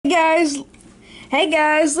guys, hey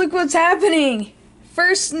guys, look what's happening.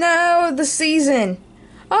 First snow of the season.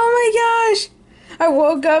 Oh my gosh. I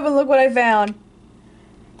woke up and look what I found.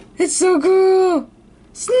 It's so cool.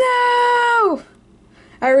 Snow.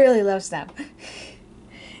 I really love snow.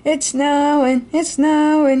 It's snowing. It's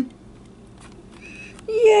snowing.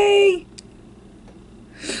 Yay.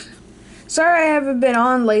 Sorry I haven't been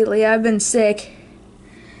on lately. I've been sick.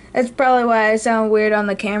 That's probably why I sound weird on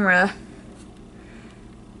the camera.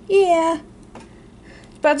 Yeah.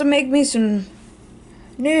 About to make me some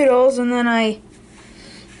noodles, and then I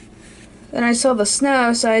saw the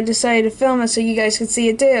snow, so I decided to film it so you guys could see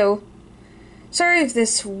it too. Sorry if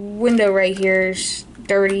this window right here is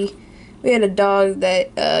dirty. We had a dog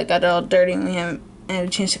that got all dirty and we haven't had a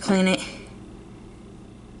chance to clean it.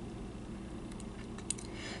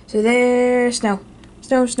 So there's snow.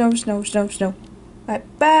 Snow, snow, snow, snow, snow. Bye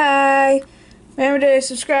bye. Remember to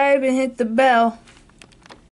subscribe and hit the bell.